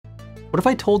What if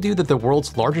I told you that the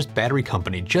world's largest battery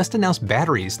company just announced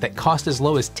batteries that cost as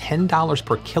low as $10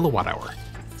 per kilowatt hour?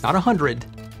 Not 100,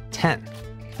 10.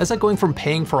 That's like going from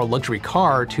paying for a luxury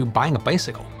car to buying a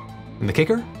bicycle. And the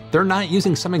kicker? They're not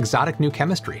using some exotic new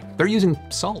chemistry. They're using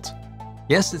salt.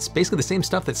 Yes, it's basically the same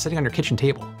stuff that's sitting on your kitchen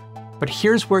table. But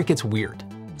here's where it gets weird.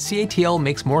 CATL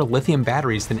makes more lithium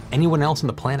batteries than anyone else on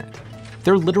the planet.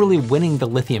 They're literally winning the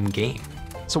lithium game.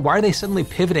 So why are they suddenly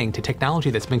pivoting to technology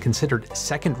that's been considered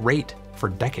second-rate for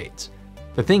decades?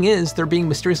 The thing is, they're being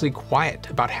mysteriously quiet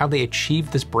about how they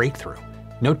achieved this breakthrough.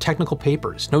 No technical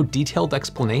papers, no detailed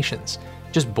explanations,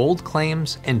 just bold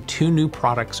claims and 2 new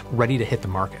products ready to hit the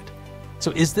market.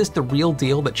 So is this the real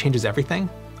deal that changes everything?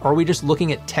 Or are we just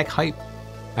looking at tech hype?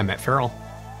 I'm Matt Ferrell.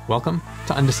 Welcome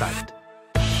to Undecided.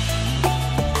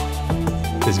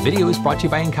 This video is brought to you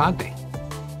by Incogni.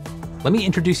 Let me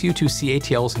introduce you to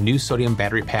CATL's new sodium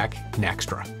battery pack,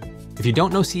 Naxtra. If you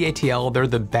don't know CATL, they're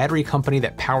the battery company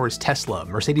that powers Tesla,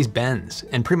 Mercedes-Benz,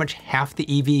 and pretty much half the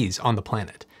EVs on the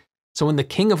planet. So when the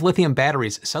king of lithium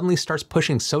batteries suddenly starts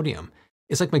pushing sodium,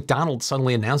 it's like McDonald's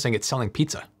suddenly announcing it's selling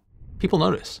pizza. People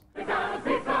notice.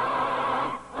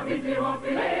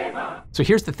 So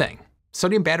here's the thing.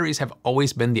 Sodium batteries have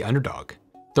always been the underdog.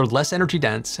 They're less energy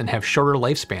dense and have shorter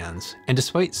lifespans, and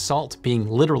despite salt being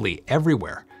literally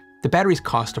everywhere, the batteries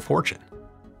cost a fortune.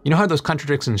 You know how those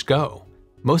contradictions go.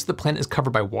 Most of the planet is covered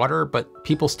by water, but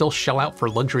people still shell out for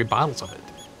luxury bottles of it.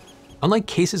 Unlike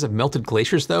cases of melted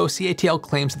glaciers though, CATL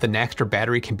claims that the Naxtra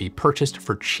battery can be purchased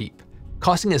for cheap,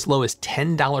 costing as low as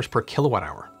 $10 per kilowatt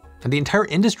hour. And the entire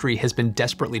industry has been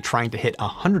desperately trying to hit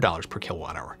 $100 per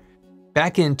kilowatt hour.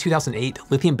 Back in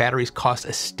 2008, lithium batteries cost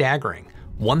a staggering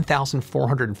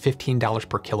 $1,415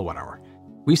 per kilowatt hour.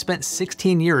 We've spent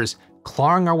 16 years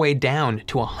clawing our way down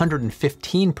to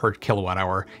 $115 per kilowatt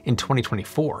hour in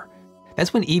 2024.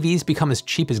 That's when EVs become as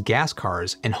cheap as gas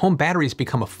cars and home batteries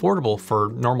become affordable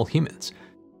for normal humans.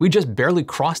 We just barely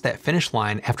crossed that finish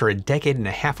line after a decade and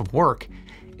a half of work,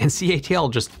 and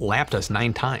CATL just lapped us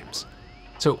 9 times.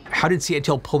 So how did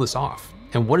CATL pull this off?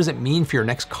 And what does it mean for your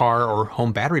next car or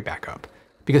home battery backup?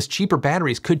 Because cheaper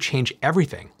batteries could change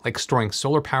everything, like storing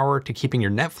solar power to keeping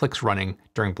your Netflix running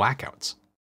during blackouts.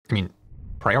 I mean,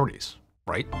 priorities,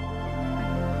 right?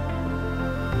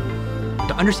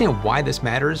 To understand why this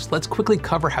matters, let's quickly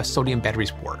cover how sodium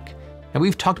batteries work. Now,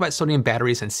 we've talked about sodium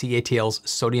batteries and CATL's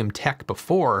sodium tech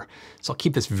before, so I'll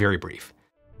keep this very brief.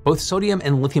 Both sodium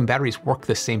and lithium batteries work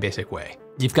the same basic way.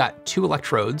 You've got 2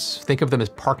 electrodes, think of them as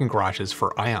parking garages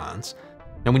for ions.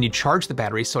 Now, when you charge the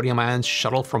battery, sodium ions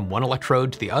shuttle from one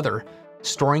electrode to the other,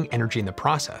 storing energy in the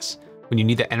process. When you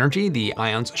need the energy, the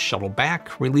ions shuttle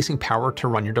back, releasing power to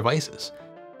run your devices.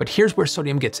 But here's where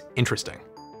sodium gets interesting.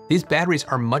 These batteries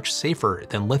are much safer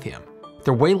than lithium.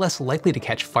 They're way less likely to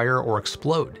catch fire or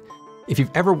explode. If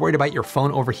you've ever worried about your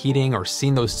phone overheating or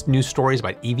seen those news stories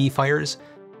about EV fires,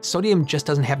 sodium just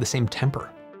doesn't have the same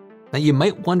temper. Now, you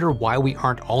might wonder why we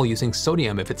aren't all using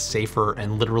sodium if it's safer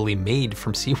and literally made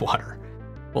from seawater.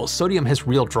 Well, sodium has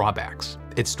real drawbacks.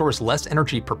 It stores less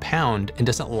energy per pound and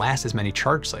doesn't last as many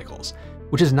charge cycles,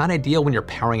 which is not ideal when you're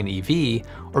powering an EV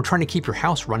or trying to keep your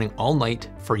house running all night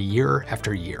for year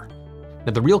after year.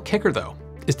 Now, the real kicker though,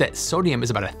 is that sodium is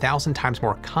about 1,000 times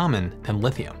more common than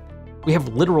lithium. We have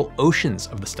literal oceans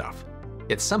of the stuff.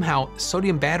 Yet somehow,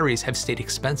 sodium batteries have stayed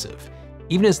expensive,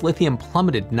 even as lithium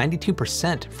plummeted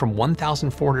 92% from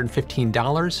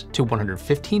 $1,415 to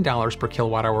 $115 per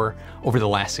kilowatt hour over the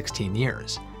last 16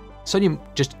 years. Sodium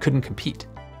just couldn't compete.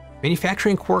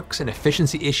 Manufacturing quirks and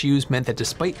efficiency issues meant that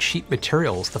despite cheap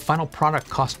materials, the final product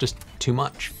cost just too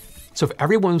much. So if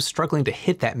everyone was struggling to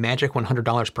hit that magic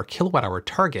 $100 per kilowatt hour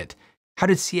target, how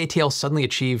did CATL suddenly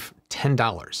achieve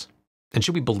 $10? And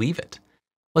should we believe it?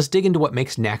 Let's dig into what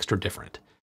makes Naxtra different.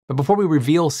 But before we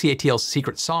reveal CATL's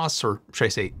secret sauce, or should I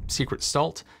say secret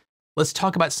salt, let's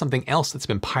talk about something else that's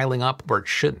been piling up where it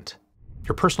shouldn't: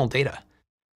 your personal data.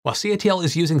 While CATL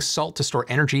is using salt to store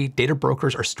energy, data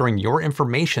brokers are storing your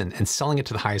information and selling it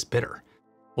to the highest bidder.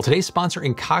 Well, today's sponsor,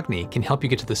 Incogni, can help you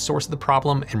get to the source of the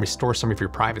problem and restore some of your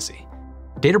privacy.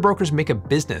 Data brokers make a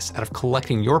business out of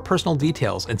collecting your personal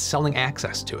details and selling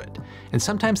access to it. And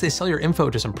sometimes they sell your info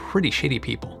to some pretty shady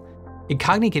people.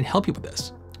 Incogni can help you with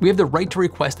this. We have the right to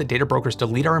request that data brokers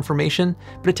delete our information,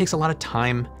 but it takes a lot of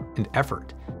time and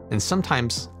effort, and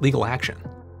sometimes legal action.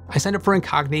 I signed up for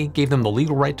Incogni, gave them the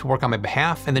legal right to work on my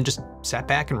behalf, and then just sat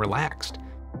back and relaxed.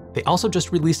 They also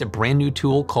just released a brand new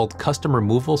tool called Custom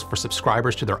Removals for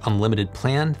subscribers to their unlimited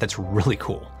plan that's really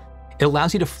cool. It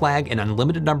allows you to flag an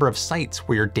unlimited number of sites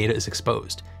where your data is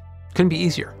exposed. Couldn't be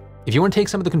easier. If you want to take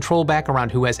some of the control back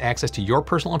around who has access to your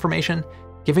personal information,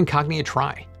 give Incogni a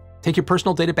try. Take your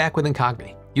personal data back with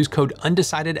Incogni. Use code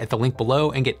Undecided at the link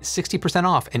below and get 60%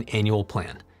 off an annual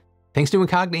plan. Thanks to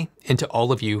Incogni and to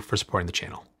all of you for supporting the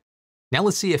channel. Now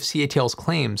let's see if CATL's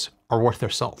claims are worth their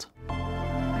salt.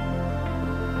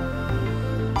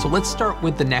 So let's start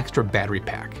with the Naxtra battery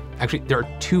pack. Actually, there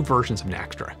are two versions of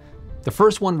Naxtra. The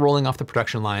first one rolling off the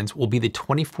production lines will be the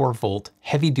 24-volt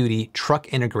heavy-duty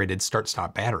truck-integrated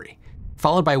start-stop battery,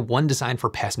 followed by one designed for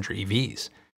passenger EVs.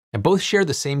 And both share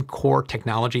the same core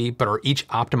technology, but are each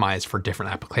optimized for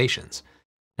different applications.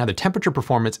 Now, the temperature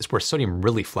performance is where sodium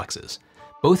really flexes.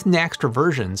 Both Naxtra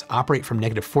versions operate from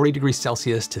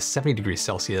 -40°C to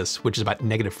 70°C, which is about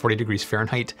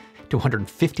 -40°F to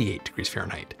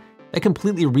 158°F. That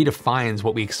completely redefines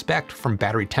what we expect from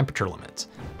battery temperature limits.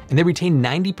 And they retain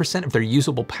 90% of their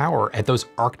usable power at those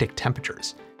Arctic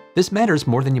temperatures. This matters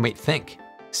more than you might think.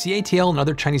 CATL and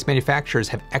other Chinese manufacturers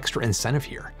have extra incentive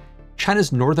here.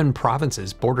 China's northern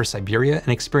provinces border Siberia and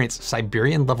experience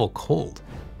Siberian-level cold,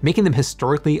 making them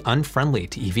historically unfriendly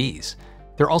to EVs.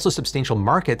 There are also substantial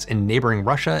markets in neighboring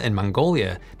Russia and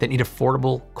Mongolia that need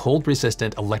affordable,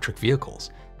 cold-resistant electric vehicles.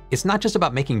 It's not just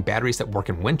about making batteries that work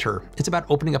in winter, it's about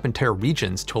opening up entire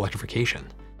regions to electrification.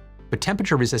 But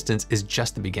temperature resistance is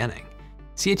just the beginning.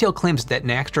 CATL claims that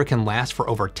Naxtra can last for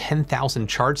over 10,000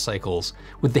 charge cycles,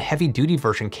 with the heavy-duty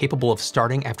version capable of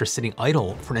starting after sitting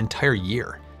idle for an entire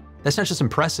year. That's not just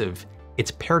impressive,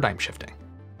 it's paradigm shifting.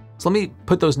 So let me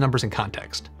put those numbers in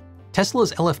context.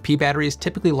 Tesla's LFP batteries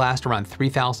typically last around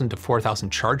 3,000 to 4,000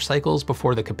 charge cycles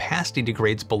before the capacity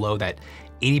degrades below that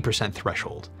 80%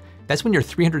 threshold. That's when your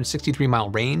 363-mile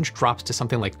range drops to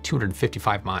something like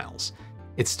 255 miles.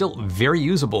 It's still very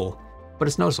usable, but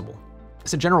it's noticeable.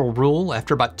 As a general rule,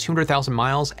 after about 200,000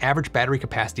 miles, average battery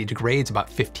capacity degrades about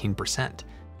 15%.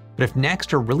 But if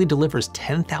Naxtra really delivers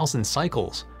 10,000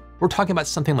 cycles, we're talking about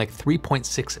something like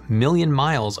 3.6 million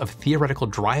miles of theoretical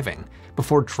driving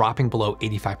before dropping below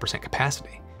 85%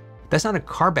 capacity. That's not a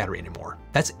car battery anymore,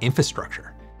 that's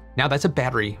infrastructure. Now that's a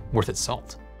battery worth its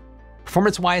salt.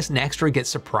 Performance-wise, Naxtra gets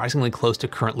surprisingly close to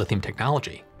current lithium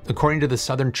technology. According to the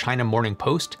Southern China Morning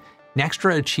Post,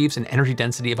 Naxtra achieves an energy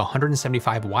density of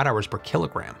 175 watt-hours per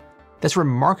kilogram. That's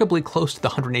remarkably close to the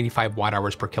 185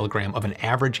 watt-hours per kilogram of an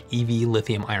average EV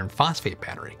lithium iron phosphate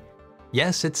battery.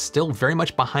 Yes, it's still very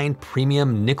much behind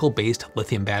premium nickel-based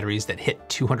lithium batteries that hit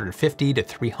 250 to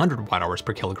 300 watt-hours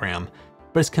per kilogram,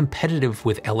 but it's competitive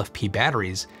with LFP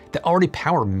batteries that already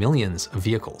power millions of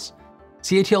vehicles.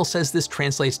 CATL says this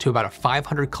translates to about a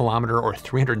 500-kilometer or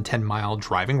 310-mile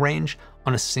driving range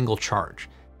on a single charge.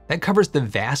 That covers the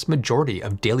vast majority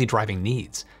of daily driving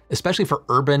needs, especially for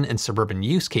urban and suburban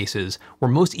use cases where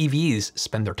most EVs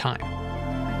spend their time.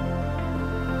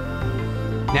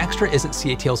 Naxtra isn't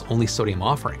CATL's only sodium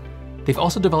offering. They've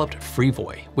also developed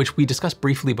Freevoy, which we discussed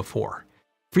briefly before.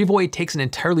 Freevoy takes an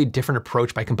entirely different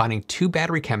approach by combining two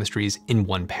battery chemistries in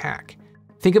one pack.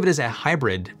 Think of it as a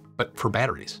hybrid, but for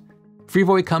batteries.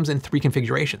 Freevoy comes in three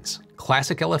configurations: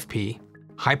 classic LFP,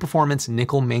 high-performance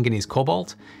nickel manganese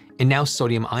cobalt, and now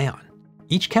sodium ion.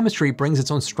 Each chemistry brings its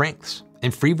own strengths,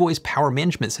 and Freevoy's power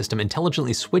management system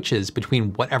intelligently switches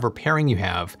between whatever pairing you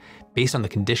have based on the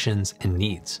conditions and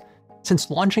needs. Since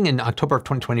launching in October of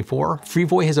 2024,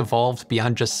 Freevoy has evolved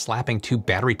beyond just slapping two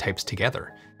battery types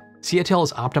together. CATL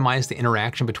has optimized the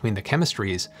interaction between the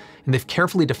chemistries, and they've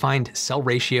carefully defined cell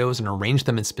ratios and arranged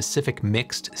them in specific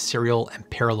mixed, serial, and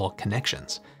parallel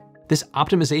connections. This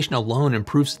optimization alone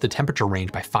improves the temperature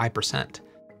range by 5%.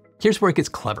 Here's where it gets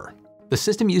clever. The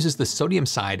system uses the sodium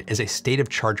side as a state of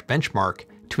charge benchmark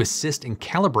to assist and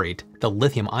calibrate the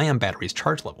lithium-ion battery's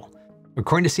charge level.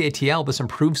 According to CATL, this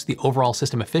improves the overall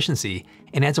system efficiency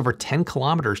and adds over 10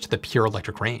 kilometers to the pure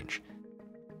electric range.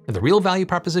 Now, the real value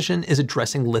proposition is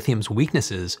addressing lithium's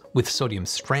weaknesses with sodium's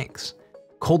strengths.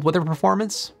 Cold weather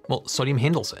performance? Well, sodium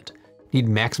handles it. Need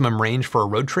maximum range for a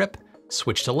road trip?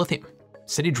 Switch to lithium.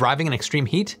 City driving in extreme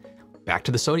heat? Back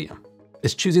to the sodium.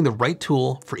 It's choosing the right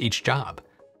tool for each job.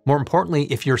 More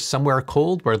importantly, if you're somewhere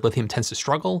cold where lithium tends to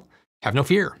struggle, have no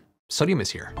fear, sodium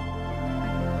is here.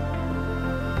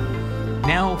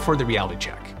 Now for the reality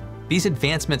check. These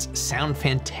advancements sound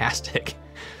fantastic.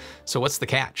 So what's the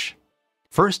catch?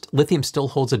 First, lithium still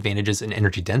holds advantages in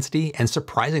energy density and,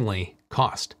 surprisingly,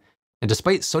 cost. And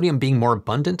despite sodium being more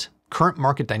abundant, current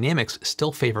market dynamics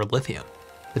still favor lithium.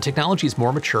 The technology is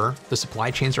more mature, the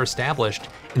supply chains are established,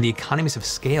 and the economies of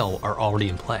scale are already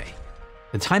in play.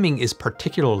 The timing is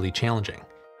particularly challenging.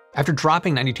 After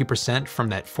dropping 92% from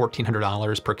that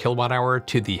 $1,400 per kilowatt hour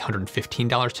to the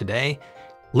 $115 today,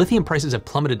 lithium prices have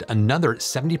plummeted another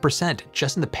 70%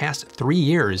 just in the past 3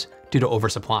 years due to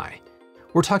oversupply.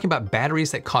 We're talking about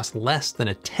batteries that cost less than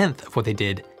a tenth of what they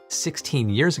did 16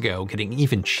 years ago getting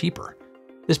even cheaper.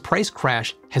 This price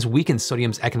crash has weakened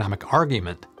sodium's economic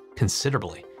argument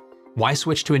considerably. Why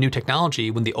switch to a new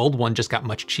technology when the old one just got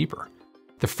much cheaper?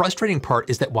 The frustrating part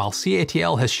is that while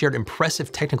CATL has shared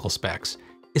impressive technical specs,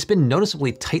 it's been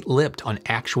noticeably tight-lipped on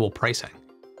actual pricing.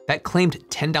 That claimed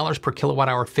 $10 per kilowatt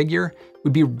hour figure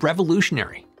would be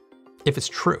revolutionary if it's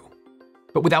true.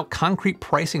 But without concrete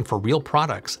pricing for real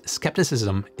products,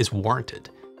 skepticism is warranted.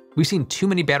 We've seen too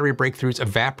many battery breakthroughs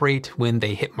evaporate when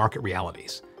they hit market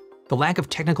realities. The lack of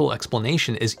technical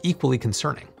explanation is equally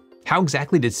concerning. How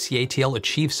exactly did CATL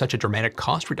achieve such a dramatic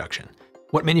cost reduction?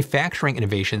 What manufacturing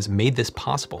innovations made this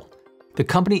possible? The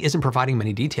company isn't providing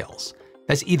many details.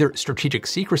 That's either strategic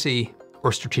secrecy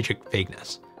or strategic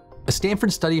vagueness. A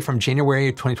Stanford study from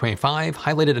January 2025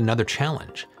 highlighted another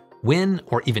challenge. When,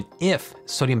 or even if,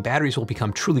 sodium batteries will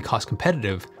become truly cost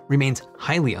competitive remains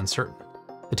highly uncertain.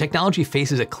 The technology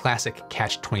faces a classic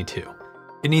catch-22.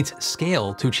 It needs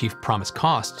scale to achieve promised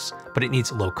costs, but it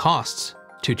needs low costs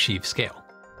to achieve scale.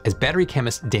 As battery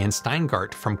chemist Dan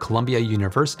Steingart from Columbia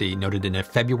University noted in a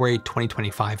February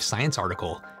 2025 Science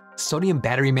article, sodium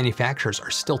battery manufacturers are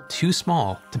still too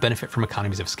small to benefit from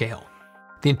economies of scale.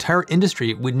 The entire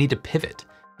industry would need to pivot,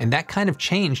 and that kind of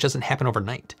change doesn't happen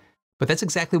overnight. But that's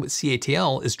exactly what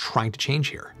CATL is trying to change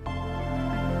here.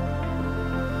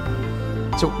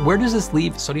 So where does this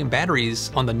leave sodium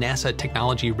batteries on the NASA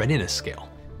technology readiness scale?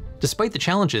 Despite the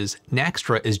challenges,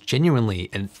 Naxtra is genuinely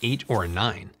an 8 or a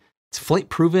 9. It's flight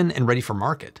proven and ready for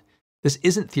market. This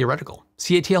isn't theoretical.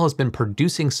 CATL has been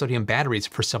producing sodium batteries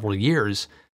for several years,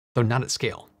 though not at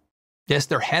scale. Yes,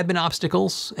 there have been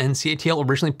obstacles, and CATL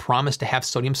originally promised to have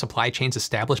sodium supply chains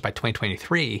established by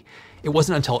 2023. It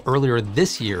wasn't until earlier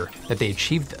this year that they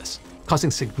achieved this,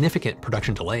 causing significant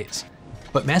production delays.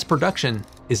 But mass production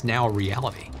is now a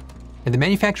reality. And the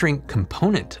manufacturing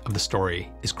component of the story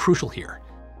is crucial here.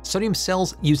 Sodium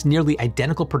cells use nearly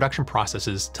identical production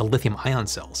processes to lithium-ion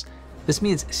cells. This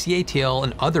means CATL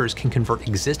and others can convert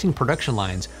existing production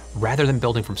lines rather than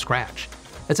building from scratch.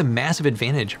 That's a massive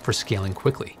advantage for scaling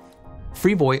quickly.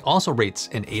 Freevoy also rates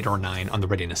an 8 or 9 on the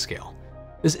readiness scale.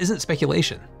 This isn't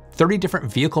speculation. 30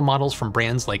 different vehicle models from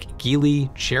brands like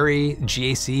Geely, Chery,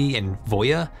 GAC, and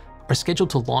Voya are scheduled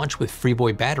to launch with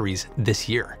Freevoy batteries this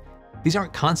year. These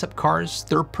aren't concept cars,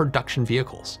 they're production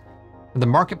vehicles. And the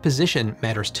market position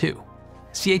matters too.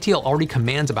 CATL already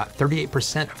commands about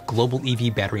 38% of global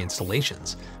EV battery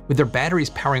installations, with their batteries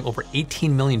powering over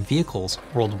 18 million vehicles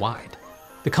worldwide.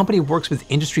 The company works with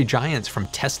industry giants from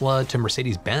Tesla to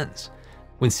Mercedes-Benz.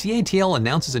 When CATL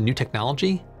announces a new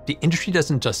technology, the industry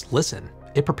doesn't just listen,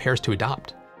 it prepares to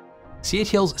adopt.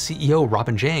 CATL's CEO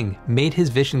Robin Zhang made his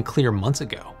vision clear months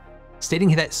ago,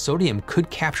 stating that sodium could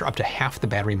capture up to half the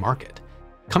battery market.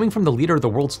 Coming from the leader of the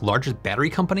world's largest battery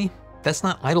company, that's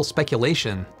not idle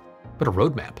speculation, but a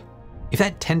roadmap. If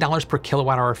that $10 per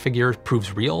kilowatt hour figure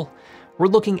proves real, we're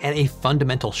looking at a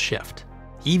fundamental shift.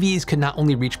 EVs could not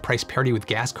only reach price parity with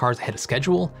gas cars ahead of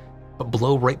schedule, but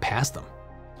blow right past them.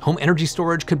 Home energy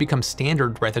storage could become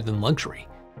standard rather than luxury.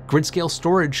 Grid-scale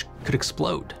storage could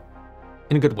explode.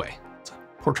 In a good way. It's a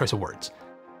poor choice of words.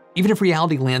 Even if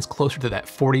reality lands closer to that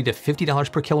 $40 to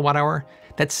 $50 per kilowatt hour,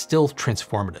 that's still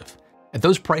transformative. At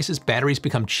those prices, batteries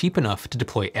become cheap enough to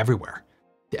deploy everywhere.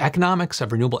 The economics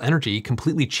of renewable energy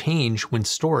completely change when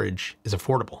storage is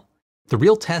affordable. The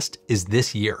real test is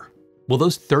this year. Will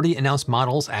those 30 announced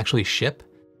models actually ship?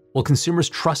 Will consumers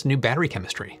trust new battery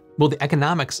chemistry? Will the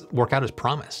economics work out as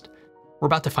promised? We're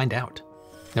about to find out.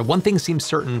 Now, one thing seems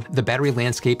certain, the battery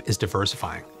landscape is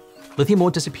diversifying. Lithium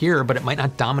won't disappear, but it might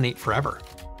not dominate forever.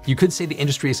 You could say the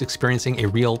industry is experiencing a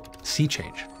real sea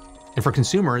change. And for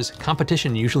consumers,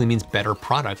 competition usually means better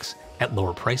products at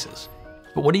lower prices.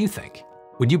 But what do you think?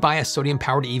 Would you buy a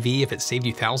sodium-powered EV if it saved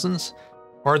you thousands?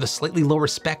 Or are the slightly lower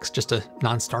specs just a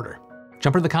non-starter?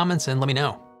 Jump into the comments and let me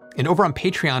know. And over on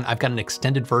Patreon, I've got an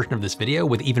extended version of this video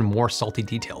with even more salty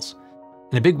details.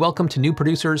 And a big welcome to new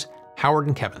producers, Howard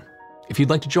and Kevin. If you'd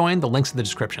like to join, the link's in the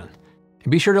description.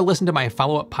 And be sure to listen to my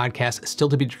follow-up podcast, Still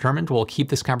to be Determined, where we'll keep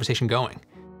this conversation going.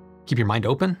 Keep your mind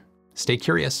open, stay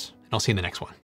curious, and I'll see you in the next one.